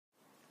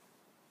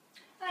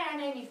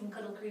Amy from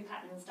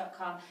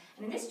CuddleCrewPatterns.com,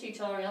 and in this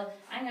tutorial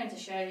I'm going to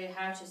show you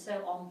how to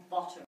sew on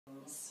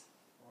bottoms.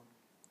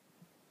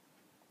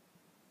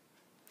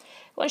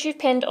 Once you've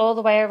pinned all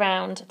the way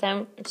around,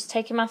 then I'm just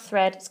taking my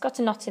thread, it's got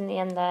a knot in the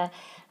end there,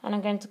 and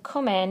I'm going to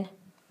come in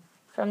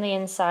from the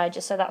inside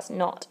just so that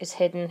knot is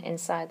hidden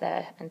inside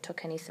there and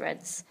tuck any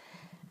threads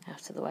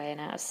out of the way and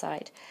out of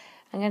sight.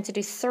 I'm going to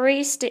do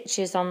 3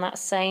 stitches on that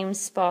same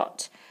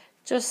spot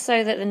just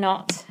so that the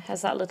knot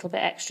has that little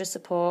bit extra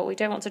support. We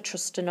don't want to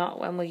trust a knot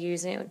when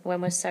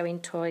we're sewing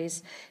toys,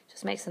 it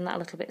just makes them that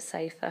little bit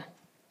safer.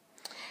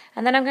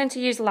 And then I'm going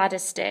to use ladder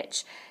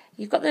stitch.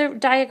 You've got the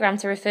diagram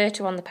to refer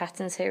to on the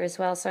patterns here as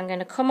well, so I'm going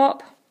to come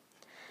up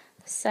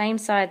the same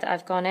side that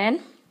I've gone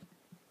in.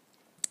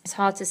 It's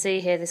hard to see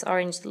here, this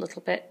orange is a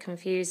little bit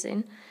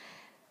confusing.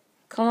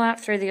 Come out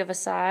through the other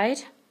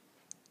side,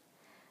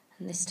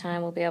 and this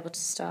time we'll be able to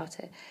start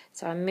it.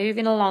 So I'm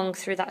moving along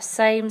through that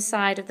same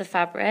side of the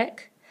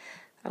fabric,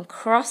 and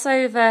cross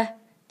over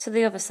to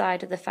the other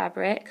side of the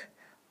fabric,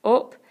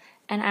 up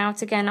and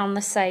out again on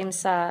the same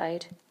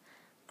side.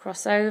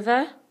 Cross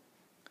over,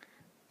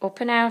 up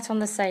and out on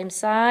the same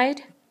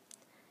side,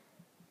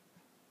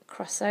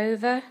 cross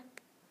over,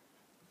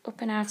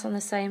 up and out on the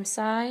same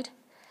side.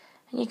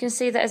 And you can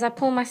see that as I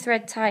pull my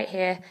thread tight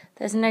here,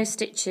 there's no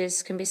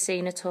stitches can be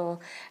seen at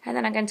all. And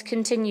then I'm going to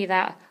continue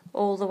that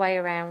all the way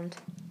around.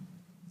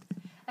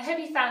 I hope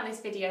you found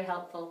this video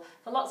helpful.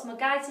 For lots more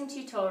guides and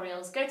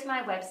tutorials, go to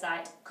my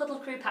website,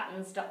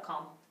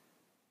 CuddleCrewPatterns.com.